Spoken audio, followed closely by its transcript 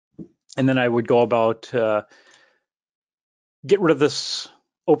And then I would go about get rid of this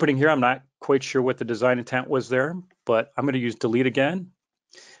opening here. I'm not quite sure what the design intent was there, but I'm going to use delete again.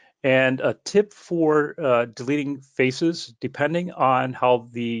 And a tip for deleting faces, depending on how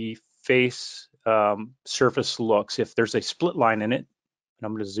the face surface looks, if there's a split line in it, and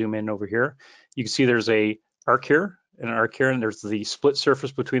I'm going to zoom in over here, you can see there's a arc here and an arc here, and there's the split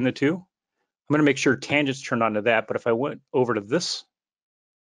surface between the two. I'm going to make sure tangents turned on to that, but if I went over to this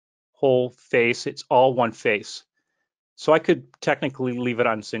whole face, it's all one face. So I could technically leave it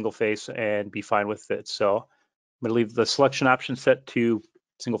on single face and be fine with it. So I'm going to leave the selection option set to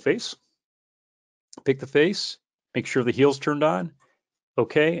single face. Pick the face, make sure the heel's turned on.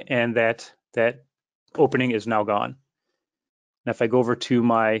 Okay, and that opening is now gone. Now if I go over to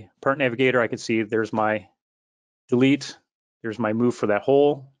my part navigator, I can see there's my delete, there's my move for that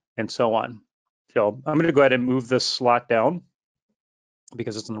hole, and so on. So I'm going to go ahead and move this slot down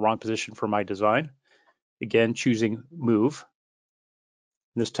because it's in the wrong position for my design. Again, choosing move.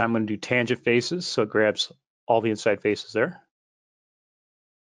 This time I'm going to do tangent faces, so it grabs all the inside faces there.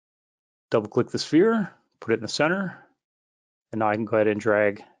 Double click the sphere, put it in the center, and now I can go ahead and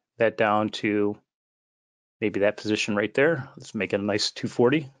drag that down to maybe that position right there. Let's make it a nice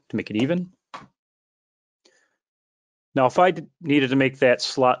 240 to make it even. Now, if I needed to make that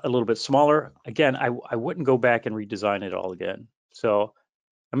slot a little bit smaller, again, I wouldn't go back and redesign it all again. So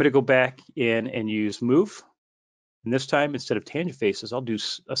I'm going to go back in and use move. And this time, instead of tangent faces, I'll do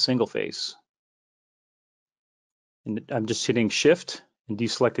a single face. And I'm just hitting shift and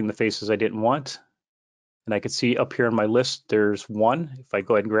deselecting the faces I didn't want. And I can see up here in my list, there's one. If I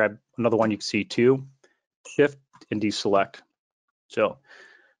go ahead and grab another one, you can see two. Shift and deselect. So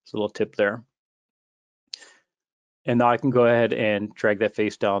it's a little tip there. And now I can go ahead and drag that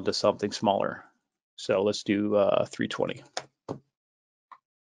face down to something smaller. So let's do 320.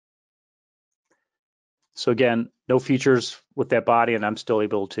 So again, no features with that body, and I'm still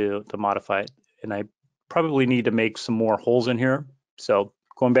able to modify it. And I probably need to make some more holes in here. So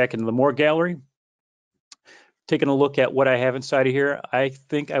going back into the more gallery, taking a look at what I have inside of here, I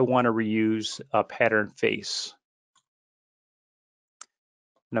think I want to reuse a pattern face.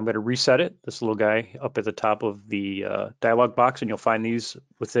 And I'm going to reset it, this little guy up at the top of the dialog box, and you'll find these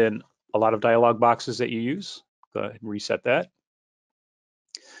within a lot of dialog boxes that you use. Go ahead and reset that.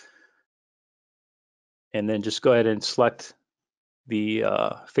 And then just go ahead and select the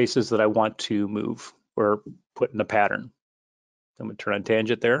faces that I want to move or put in a pattern. I'm going to turn on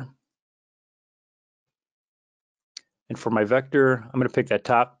tangent there. And for my vector, I'm going to pick that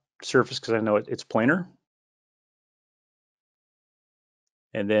top surface because I know it's planar.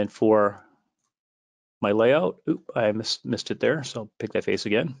 And then for my layout, I missed it there, so I'll pick that face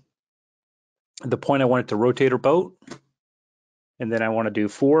again. At the point I want it to rotate about, and then I want to do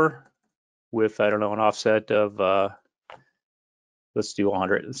 4 with, I don't know, an offset of, let's do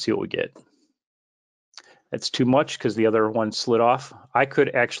 100 and see what we get. That's too much because the other one slid off. I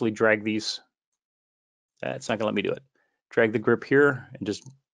could actually drag these. It's not going to let me do it. Drag the grip here and just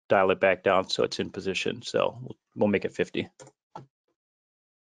dial it back down so it's in position. So we'll make it 50.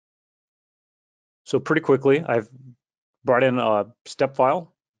 So pretty quickly, I've brought in a step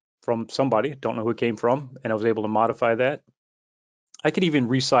file from somebody, don't know who it came from, and I was able to modify that. I could even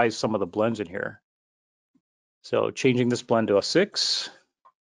resize some of the blends in here. So changing this blend to a 6.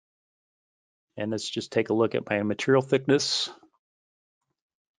 And let's just take a look at my material thickness.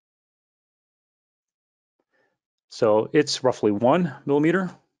 So it's roughly 1 millimeter.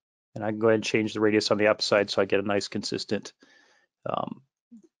 And I can go ahead and change the radius on the upside so I get a nice consistent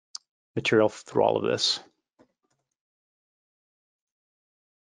material through all of this.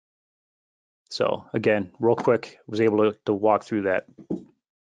 So again, real quick, I was able to walk through that.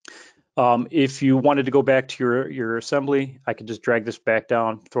 If you wanted to go back to your assembly, I could just drag this back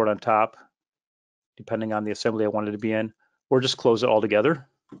down, throw it on top, depending on the assembly I wanted to be in, or just close it all together.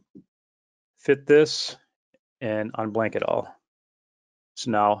 Fit this and unblank it all. So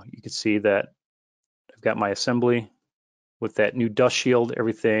now you can see that I've got my assembly with that new dust shield.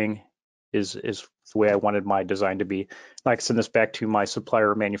 Everything is the way I wanted my design to be. I can send this back to my supplier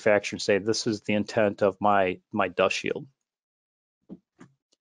or manufacturer and say, this is the intent of my dust shield.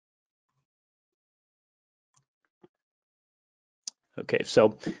 Okay,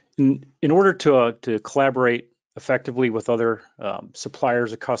 so in order to collaborate effectively with other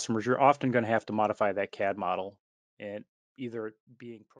suppliers or customers, you're often going to have to modify that CAD model, and either being